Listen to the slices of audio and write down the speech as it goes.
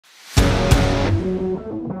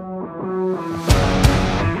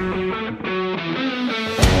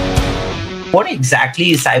What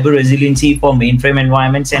exactly is cyber resiliency for mainframe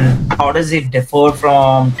environments, and how does it differ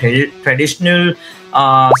from traditional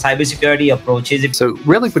cybersecurity approaches? So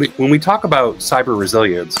really, when we talk about cyber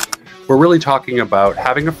resilience, we're really talking about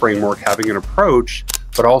having a framework, having an approach,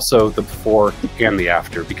 but also the before and the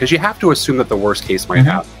after, because you have to assume that the worst case might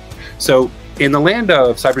happen. So in the land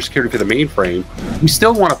of cybersecurity for the mainframe, we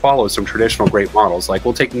still want to follow some traditional great models. Like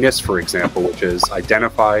we'll take NIST, for example, which is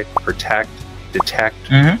identify, protect, detect,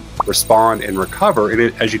 respond, and recover.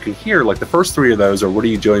 And as you can hear, like the first three of those are what are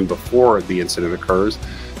you doing before the incident occurs.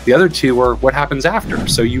 The other two are what happens after.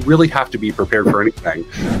 So you really have to be prepared for anything.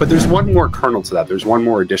 But there's one more kernel to that. There's one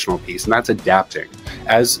more additional piece, and that's adapting.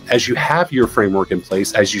 As you have your framework in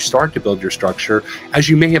place, as you start to build your structure, as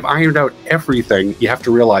you may have ironed out everything, you have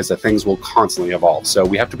to realize that things will constantly evolve. So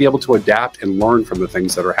we have to be able to adapt and learn from the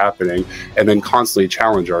things that are happening, and then constantly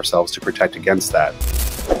challenge ourselves to protect against that.